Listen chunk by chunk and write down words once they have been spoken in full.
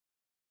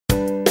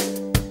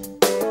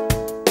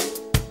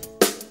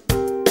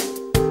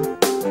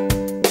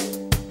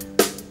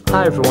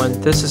Hi everyone,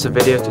 this is a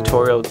video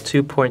tutorial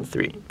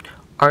 2.3.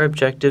 Our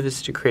objective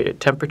is to create a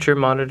temperature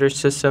monitor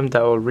system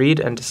that will read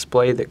and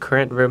display the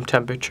current room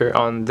temperature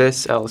on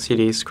this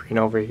LCD screen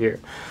over here.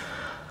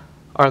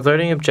 Our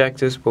learning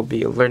objectives will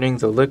be learning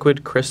the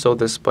liquid crystal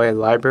display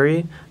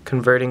library,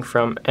 converting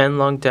from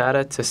N-log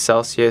data to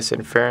Celsius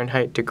and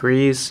Fahrenheit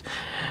degrees,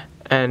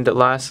 and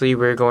lastly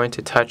we're going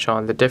to touch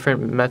on the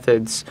different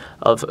methods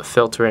of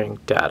filtering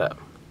data.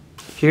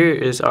 Here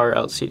is our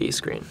LCD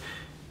screen.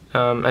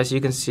 As you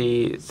can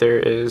see, there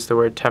is the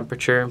word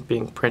temperature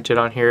being printed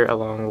on here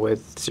along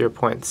with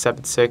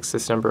 0.76.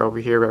 This number over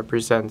here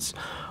represents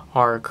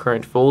our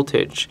current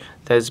voltage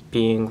that is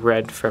being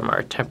read from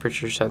our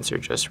temperature sensor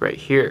just right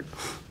here.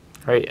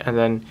 Right, and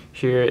then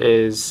here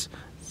is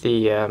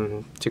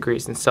the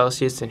degrees in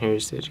Celsius, and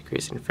here's the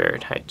degrees in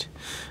Fahrenheit.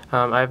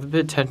 I have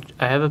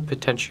a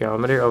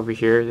potentiometer over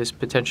here. This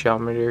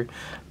potentiometer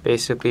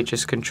basically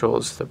just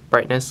controls the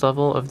brightness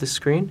level of the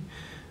screen.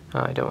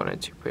 I don't want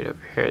it too bright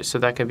over here, so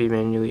that can be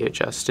manually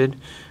adjusted.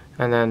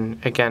 And then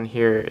again,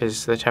 here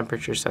is the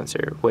temperature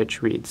sensor,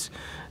 which reads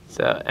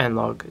the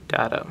N-log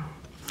data.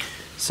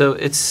 So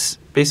it's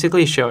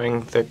basically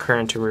showing the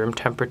current room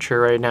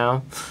temperature right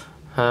now.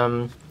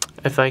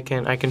 If I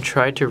can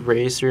try to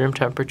raise the room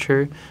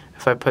temperature.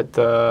 If I put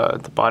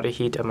the body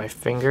heat of my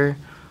finger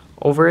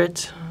over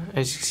it,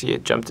 as you can see,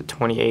 it jumped to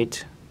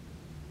 28.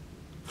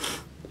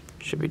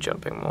 Should be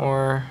jumping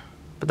more,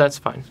 but that's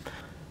fine.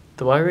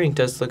 The wiring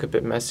does look a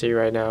bit messy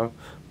right now,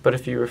 but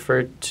if you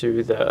refer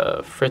to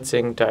the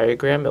fritzing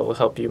diagram, it will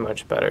help you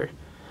much better.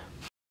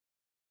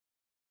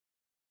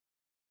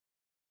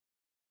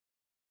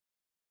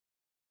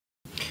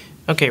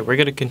 Okay, we're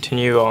going to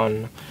continue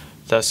on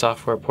the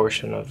software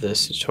portion of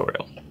this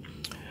tutorial.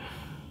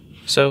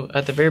 So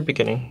at the very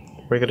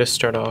beginning, we're going to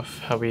start off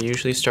how we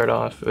usually start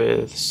off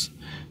with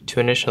to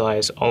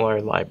initialize all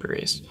our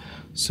libraries.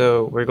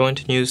 So we're going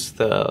to use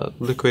the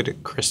liquid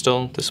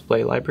crystal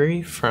display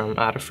library from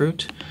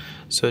Adafruit.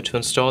 So to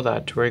install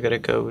that, we're going to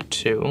go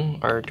to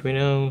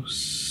Arduino,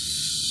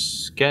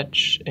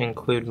 Sketch,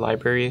 Include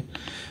Library,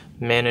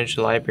 Manage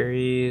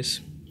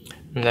Libraries,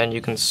 and then you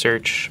can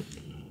search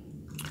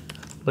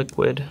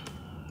liquid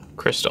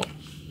crystal.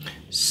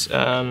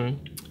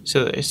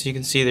 So as you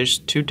can see, there's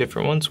two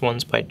different ones.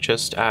 One's by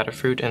just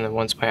Adafruit, and then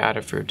one's by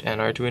Adafruit and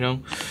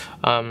Arduino.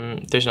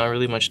 There's not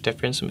really much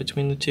difference in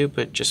between the two,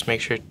 but just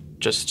make sure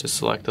just to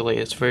select the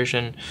latest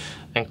version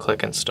and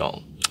click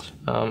install.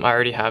 I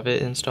already have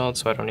it installed,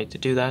 so I don't need to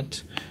do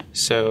that.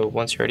 So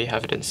once you already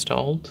have it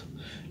installed,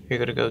 you're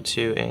going to go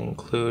to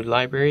Include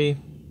Library,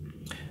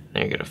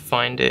 and you're going to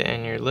find it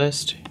in your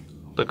list,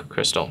 Liquid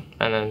Crystal,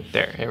 and then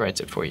there, it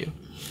writes it for you.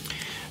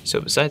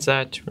 So besides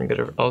that, we're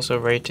going to also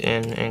write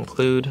in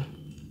include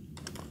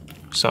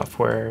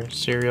software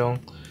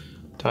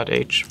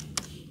serial.h.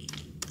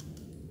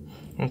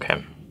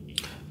 Okay,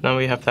 now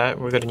we have that.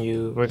 We're going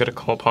to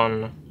call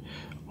upon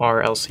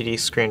our LCD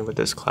screen with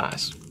this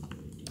class.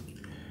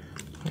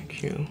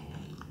 Thank you.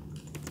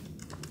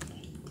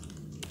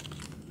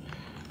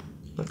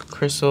 Liquid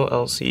crystal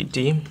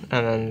LCD,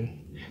 and then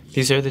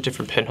these are the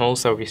different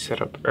pinholes that we set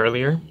up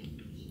earlier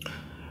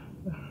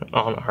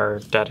on our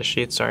data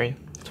sheet.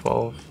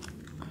 12,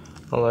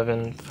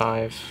 11,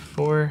 5,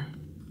 4,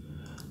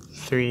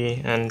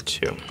 3, and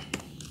 2. And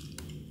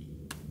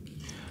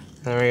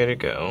then we're going to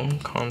go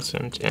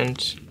constant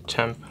int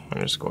temp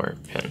underscore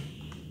pin.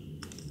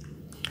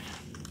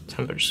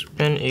 Temperature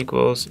pin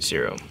equals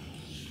 0.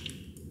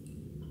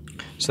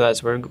 So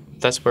that's where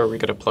we're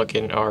going to plug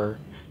in our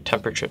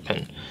temperature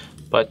pin.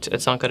 But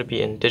it's not going to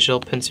be in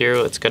digital pin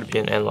 0, it's going to be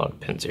in N-log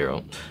pin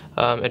 0.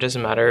 It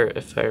doesn't matter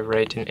if I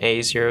write an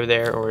A0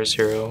 there or a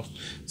 0,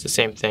 it's the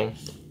same thing.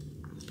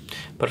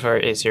 But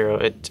for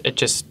A0, it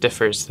just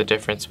differs the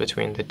difference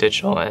between the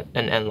digital and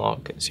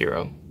N-log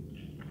 0.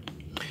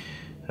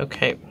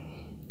 Okay,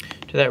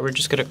 to that we're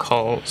just going to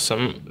call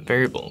some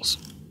variables.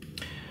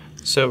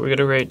 So we're going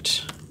to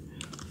write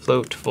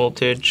float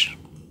voltage,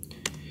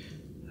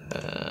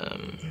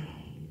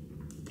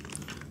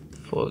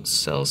 float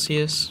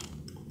Celsius,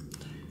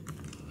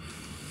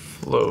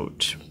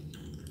 float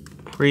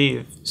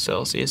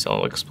pre-Celsius.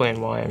 I'll explain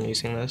why I'm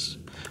using this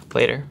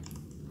later.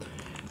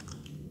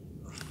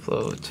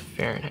 Float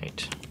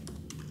Fahrenheit.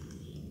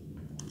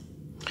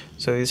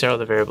 So these are all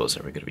the variables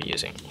that we're going to be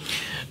using.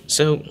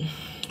 So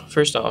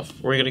first off,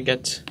 we're going to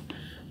get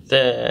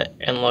the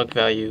N-log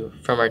value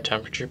from our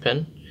temperature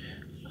pin,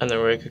 and then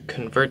we're going to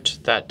convert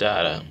that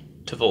data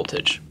to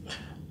voltage.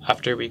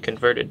 After we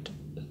converted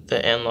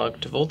the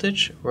N-log to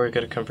voltage, we're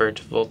going to convert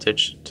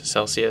voltage to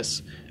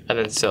Celsius, and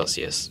then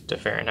Celsius to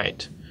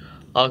Fahrenheit.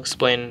 I'll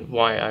explain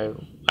why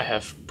I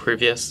have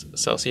previous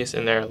Celsius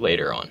in there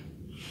later on.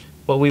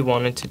 What we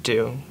wanted to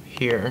do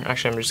here,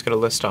 actually I'm just going to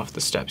list off the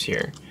steps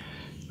here.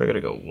 We're going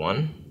to go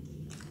 1,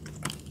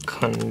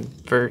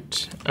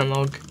 convert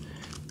N-log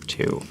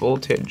to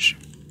voltage.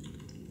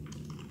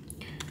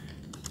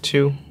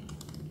 2,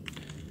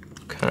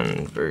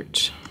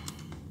 convert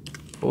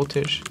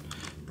voltage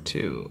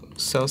to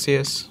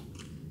Celsius.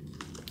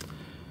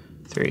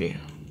 3,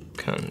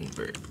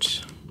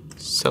 convert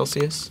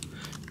Celsius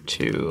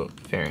to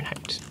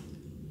Fahrenheit.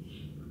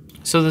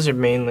 So those are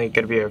mainly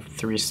going to be our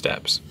 3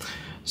 steps.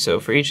 So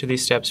for each of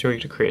these steps, we're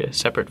going to create a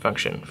separate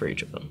function for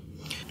each of them.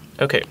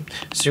 Okay,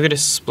 so we're going to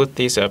split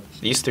these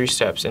 3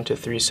 steps, into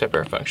 3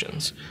 separate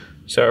functions.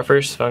 So our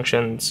first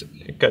function's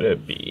going to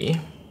be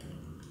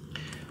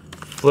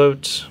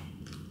float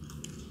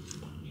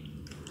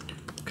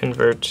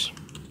convert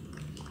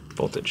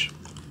voltage.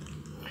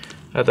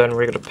 And then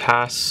we're going to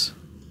pass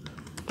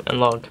the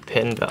nlog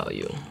pin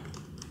value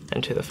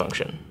into the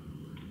function.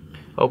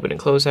 Open and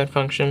close that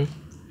function.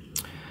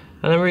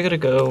 And then we're going to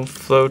go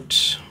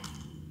float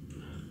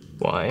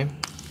y.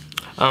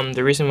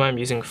 The reason why I'm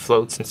using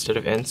floats instead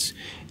of ints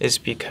is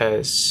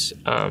because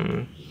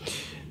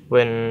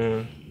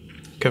when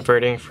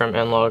converting from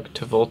nlog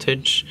to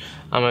voltage,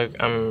 I'm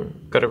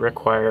going to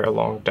require a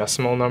long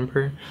decimal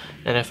number,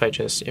 and if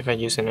I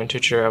use an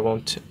integer, I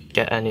won't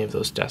get any of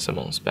those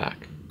decimals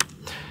back.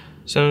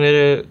 So I'm going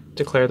to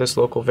declare this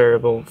local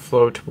variable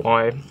float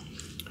y, and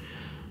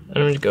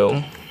I'm going to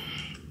go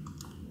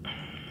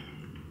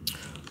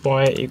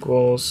y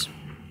equals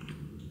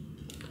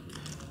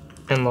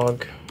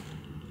nlog.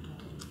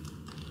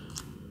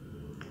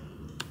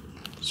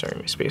 Sorry,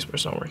 my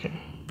spacebar's not working.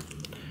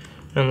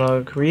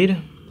 Nlog read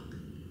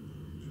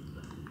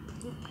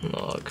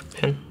nlog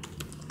pin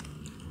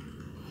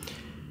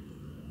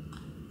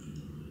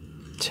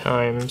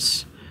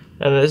times,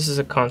 and this is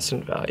a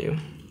constant value.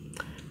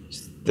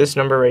 This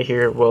number right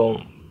here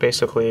will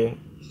basically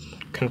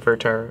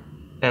convert our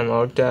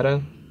nlog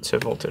data to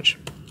voltage.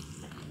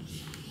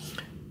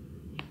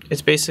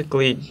 It's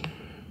basically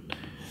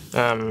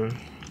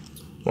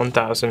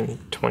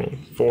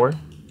 1024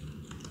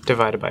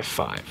 divided by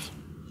 5.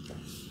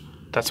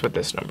 That's what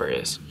this number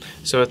is.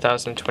 So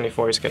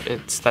 1024 is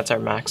good. That's our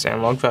max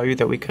analog value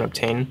that we can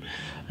obtain,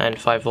 and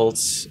 5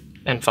 volts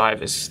and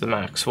 5 is the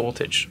max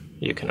voltage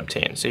you can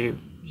obtain. So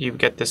you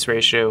get this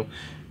ratio,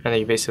 and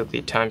then you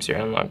basically times your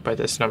analog by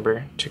this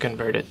number to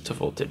convert it to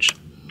voltage.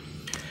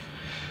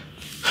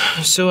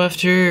 So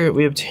after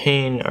we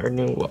obtain our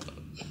new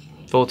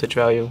voltage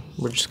value,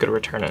 we're just going to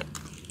return it.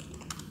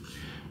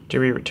 To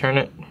re-return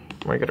it,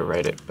 we're going to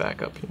write it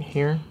back up in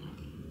here.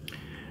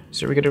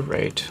 So we're going to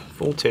write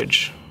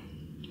voltage.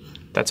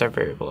 That's our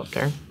variable up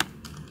there,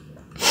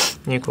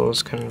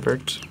 equals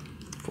convert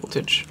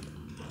voltage.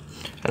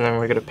 And then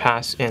we're going to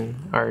pass in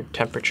our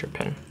temperature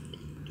pin,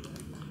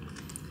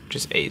 which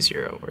is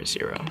A0 or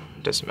 0,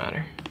 doesn't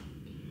matter.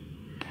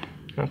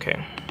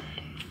 Okay,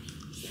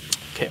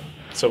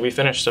 so we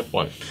finished step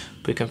 1.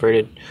 We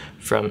converted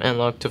from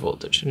analog to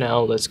voltage.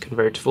 Now let's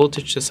convert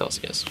voltage to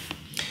Celsius.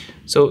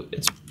 So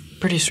it's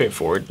pretty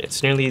straightforward.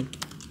 It's nearly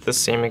the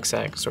same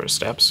exact sort of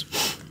steps.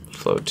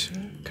 Float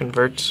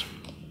convert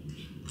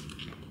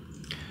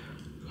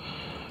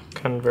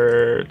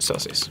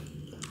Celsius,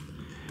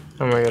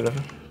 and we're going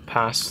to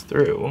pass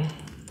through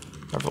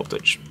our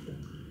voltage.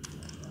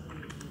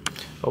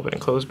 Open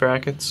and close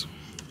brackets.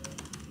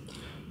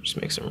 Just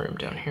make some room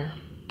down here.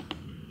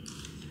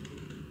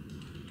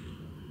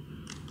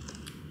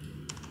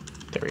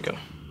 There we go.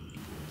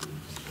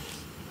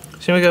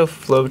 So we go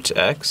float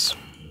x,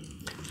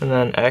 and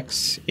then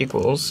x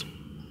equals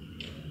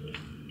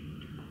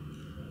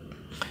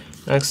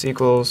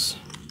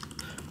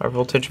our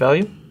voltage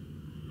value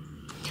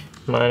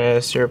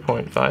minus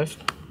 0.5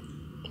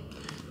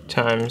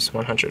 times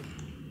 100.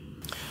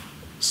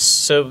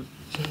 So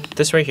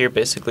this right here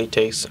basically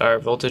takes our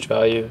voltage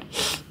value,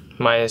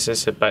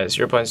 minuses it by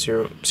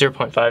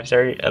 0.5,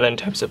 sorry, and then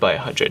times it by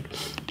 100.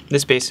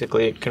 This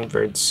basically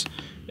converts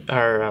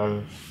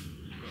our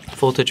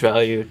voltage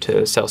value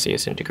to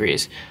Celsius in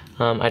degrees.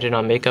 I did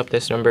not make up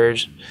this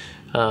numbers.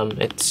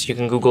 You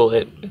can Google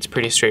it. It's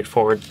pretty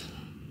straightforward.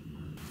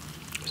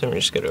 So I'm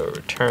just going to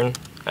return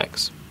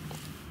x.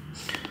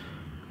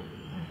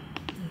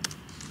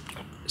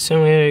 So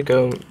I'm going to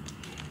go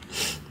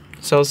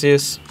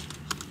Celsius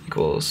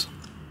equals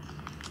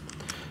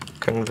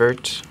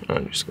convert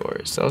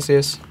underscore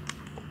Celsius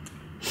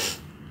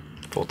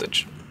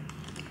voltage.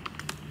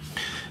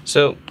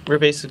 So we're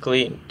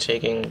basically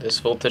taking this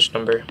voltage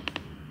number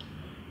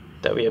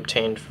that we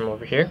obtained from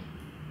over here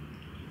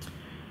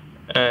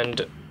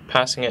and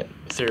passing it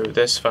through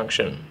this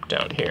function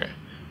down here.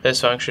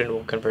 This function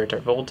will convert our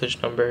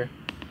voltage number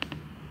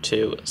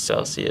to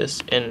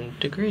Celsius in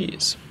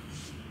degrees.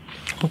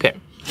 Okay,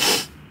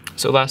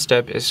 so last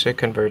step is to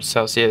convert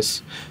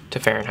Celsius to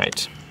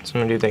Fahrenheit. So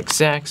I'm going to do the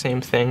exact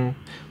same thing,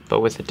 but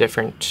with a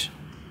different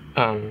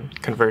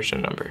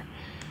conversion number.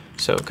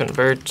 So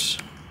convert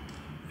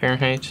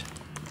Fahrenheit,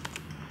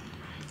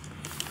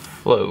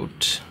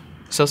 float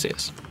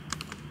Celsius.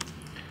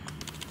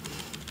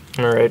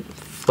 I'm going to write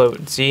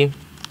float z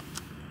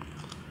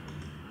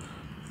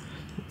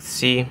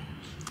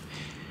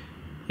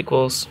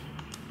equals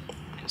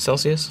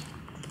Celsius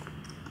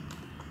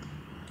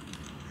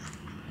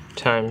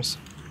times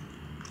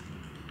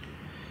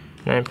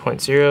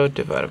 9.0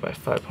 divided by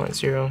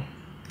 5.0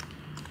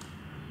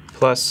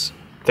 plus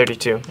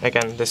 32.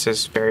 Again, this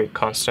is very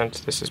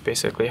constant. This is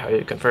basically how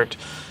you convert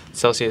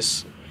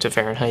Celsius to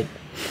Fahrenheit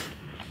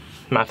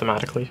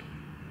mathematically.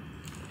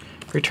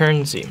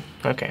 return Z.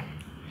 Okay.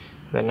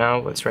 Then now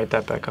let's write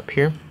that back up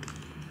here.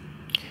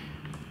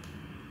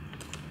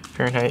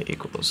 Fahrenheit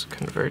equals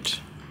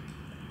convert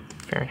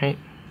Fahrenheit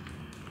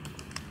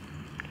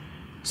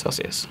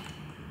Celsius.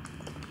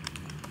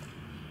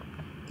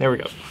 There we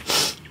go.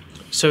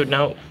 So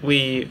now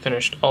we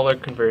finished all our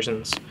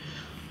conversions,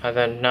 and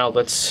then now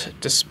let's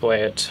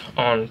display it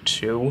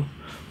onto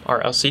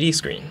our LCD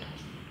screen.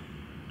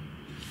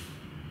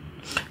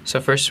 So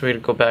first we're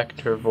going to go back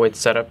to our void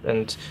setup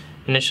and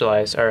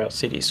initialize our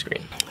LCD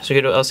screen. So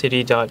we go to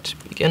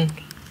lcd.begin,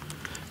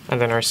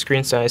 and then our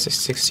screen size is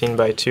 16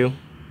 by 2.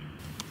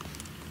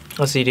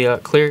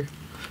 lcd.clear,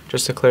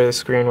 just to clear the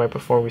screen right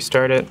before we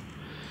start it.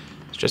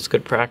 It's just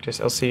good practice.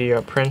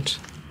 lcd.print,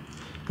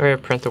 we're going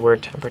to print the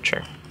word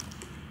temperature.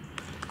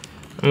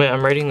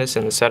 I'm writing this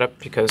in the setup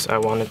because I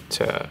want it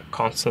to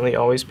constantly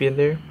always be in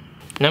there.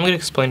 Now I'm going to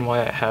explain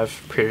why I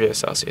have previous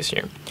Celsius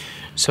here.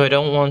 So I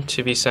don't want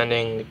to be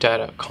sending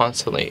data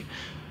constantly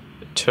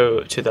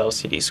to the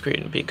LCD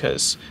screen,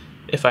 because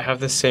if I have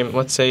the same,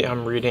 let's say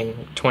I'm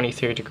reading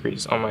 23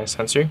 degrees on my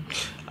sensor,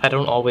 I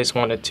don't always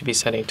want it to be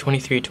setting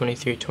 23,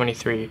 23,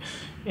 23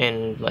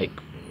 in like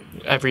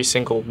every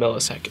single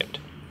millisecond,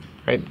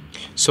 right?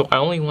 So I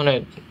only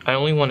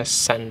want to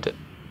send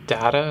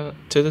data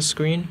to the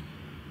screen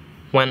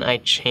when I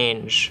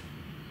change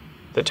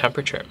the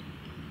temperature.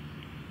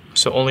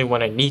 So only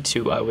when I need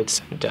to, I would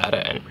send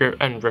data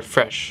and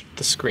refresh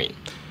the screen.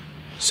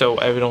 So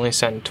I would only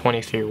send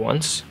 23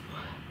 once,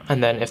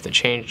 and then if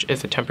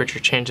the temperature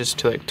changes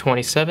to like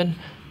 27,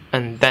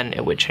 and then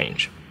it would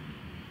change.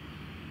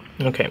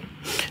 Okay,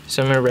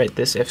 so I'm gonna write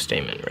this if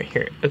statement right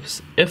here.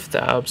 If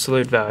the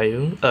absolute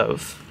value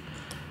of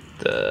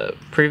the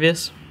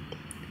previous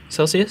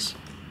Celsius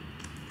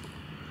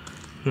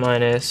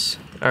minus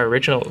our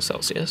original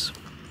Celsius,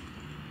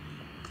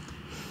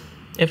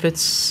 if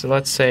it's,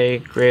 let's say,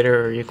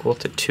 greater or equal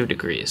to 2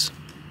 degrees.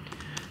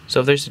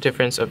 So if there's a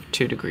difference of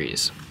 2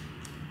 degrees,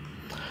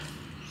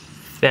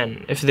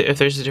 then if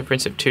there's a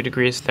difference of 2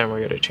 degrees, then we're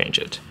going to change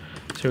it.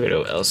 So we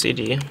go to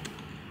LCD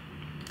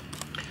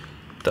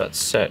dot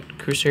set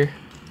cursor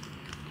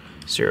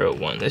 0,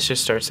 1. This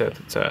just starts at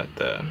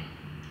the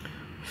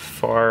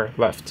far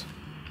left.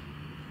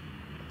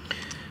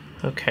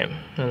 Okay,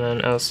 and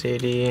then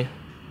LCD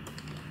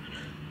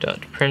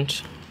dot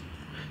print.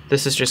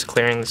 This is just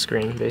clearing the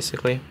screen,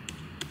 basically,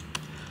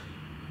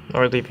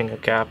 or leaving a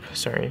gap,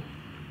 sorry.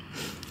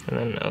 And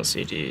then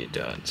LCD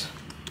dot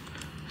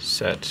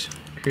set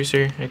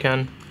cursor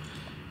again,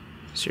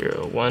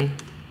 0, 1,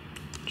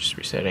 just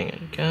resetting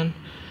it again.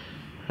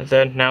 And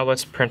then now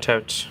let's print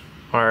out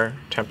our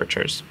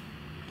temperatures.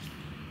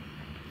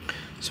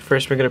 So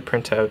first we're going to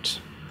print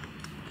out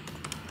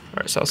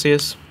our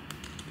Celsius.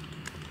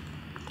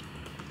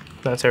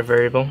 That's our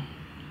variable.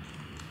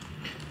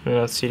 And then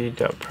LCD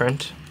dot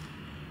print.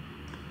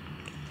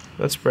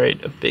 Let's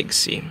write a big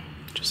C,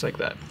 just like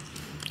that.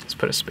 Let's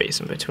put a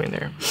space in between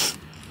there.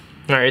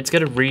 Alright, it's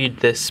going to read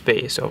this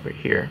space over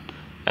here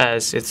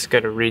as it's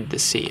going to read the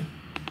C.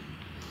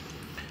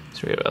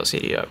 So we have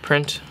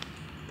LCD.print,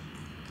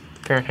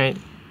 Fahrenheit,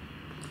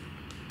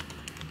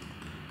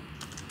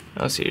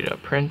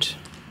 LCD.print,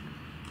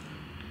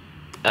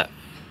 F.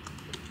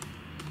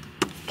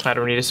 I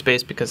don't need a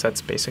space because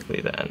that's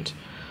basically the end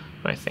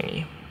of my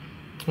thingy.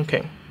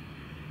 Okay.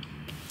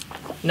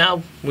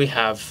 Now we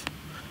have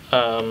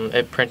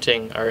it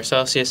printing our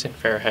Celsius and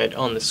Fahrenheit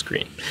on the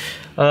screen.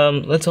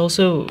 Let's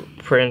also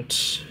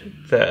print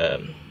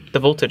the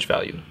voltage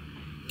value.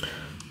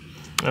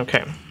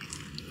 Okay,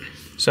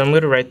 so I'm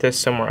going to write this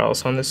somewhere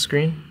else on the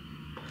screen.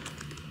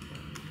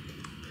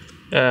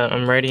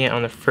 I'm writing it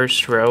on the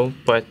first row,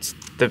 but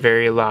the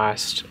very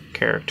last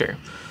character.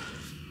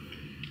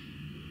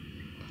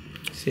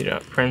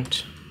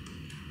 C.print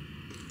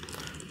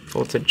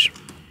voltage.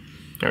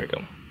 There we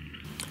go.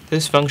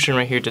 This function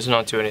right here does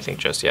not do anything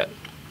just yet.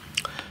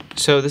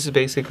 So this is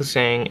basically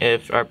saying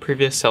if our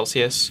previous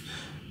Celsius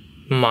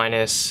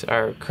minus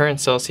our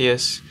current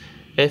Celsius,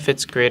 if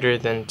it's greater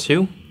than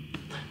 2,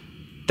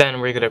 then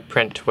we're going to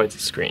print towards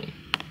the screen.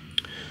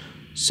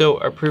 So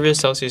our previous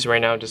Celsius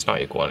right now does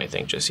not equal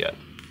anything just yet.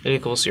 It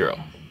equals 0.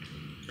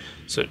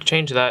 So to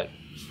change that,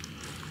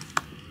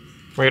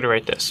 we're going to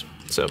write this.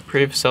 So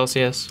previous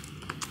Celsius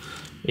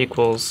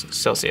equals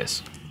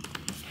Celsius.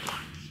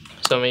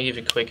 So I'm going to give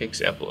you a quick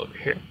example over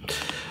here.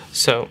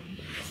 So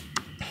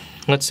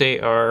let's say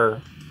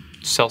our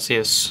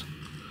Celsius,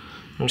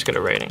 I'm just going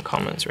to write in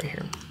comments right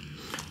here.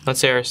 Let's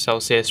say our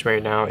Celsius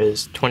right now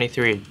is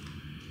 23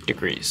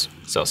 degrees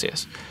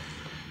Celsius.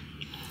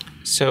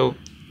 So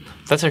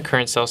that's our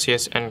current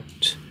Celsius and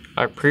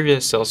our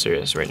previous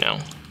Celsius right now.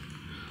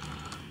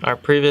 Our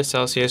previous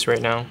Celsius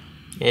right now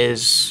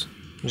is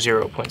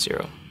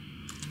 0.0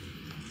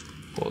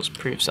 equals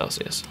previous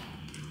Celsius.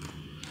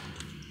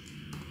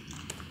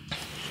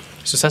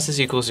 So Celsius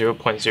equals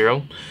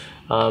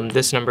 0.0.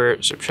 This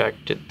number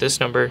subtracted this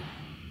number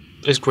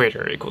is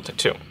greater or equal to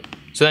 2.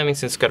 So that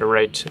means it's got to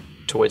write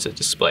towards the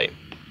display.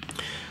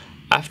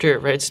 After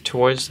it writes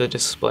towards the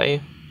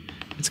display,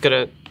 it's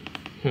going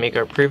to make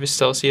our previous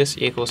Celsius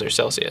equals our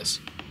Celsius.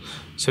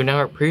 So now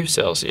our previous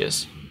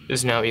Celsius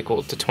is now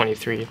equal to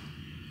 23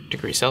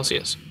 degrees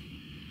Celsius,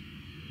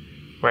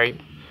 right?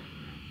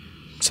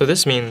 So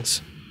this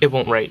means it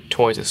won't write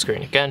towards the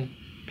screen again,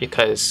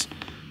 because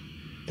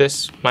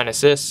this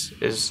minus this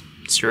is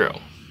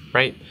 0,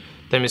 right?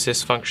 That means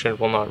this function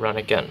will not run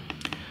again.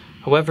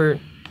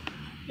 However,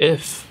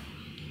 if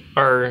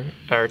our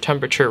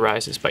temperature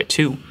rises by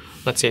 2,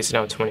 let's say it's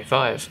now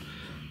 25,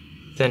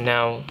 then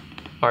now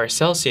our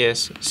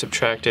Celsius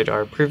subtracted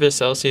our previous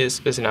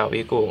Celsius is now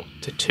equal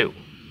to 2.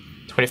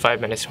 25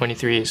 minus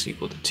 23 is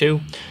equal to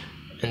 2,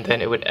 and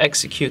then it would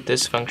execute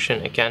this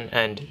function again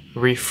and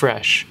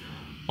refresh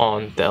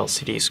on the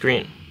LCD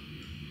screen.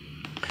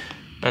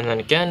 And then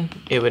again,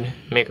 it would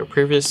make our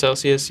previous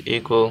Celsius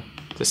equal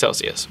to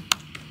Celsius.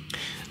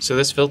 So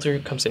this filter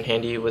comes in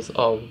handy with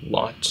a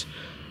lot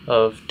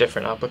of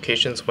different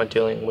applications when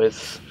dealing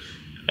with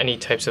any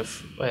types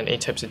of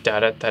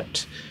data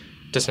that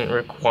doesn't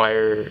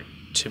require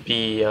to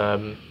be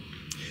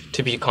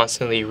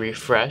constantly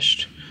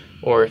refreshed,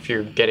 or if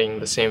you're getting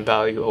the same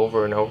value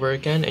over and over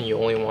again and you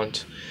only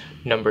want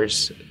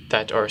numbers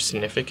that are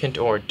significant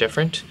or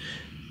different,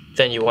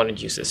 then you want to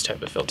use this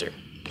type of filter.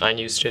 I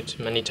used it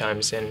many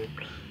times in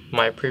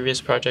my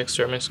previous projects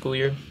during my school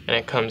year, and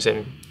it comes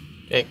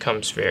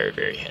very,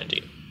 very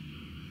handy.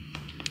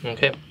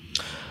 Okay,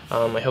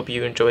 I hope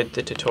you enjoyed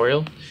the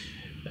tutorial.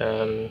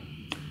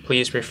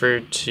 Please refer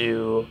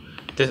to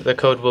the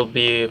code will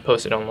be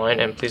posted online,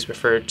 and please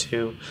refer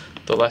to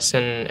the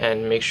lesson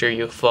and make sure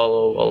you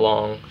follow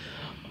along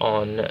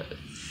on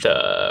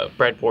the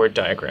breadboard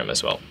diagram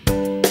as well.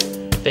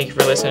 Thank you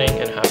for listening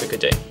and have a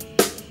good day.